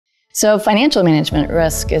So financial management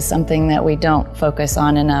risk is something that we don't focus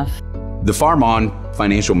on enough. The Farm On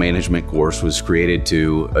Financial Management course was created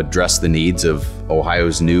to address the needs of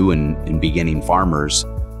Ohio's new and beginning farmers.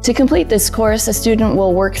 To complete this course, a student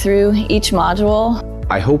will work through each module.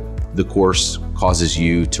 I hope the course causes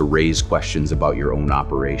you to raise questions about your own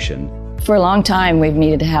operation. For a long time, we've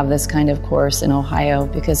needed to have this kind of course in Ohio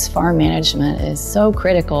because farm management is so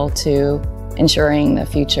critical to ensuring the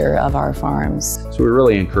future of our farms. So we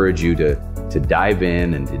really encourage you to dive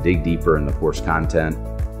in and to dig deeper in the course content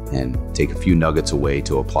and take a few nuggets away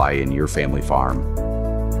to apply in your family farm.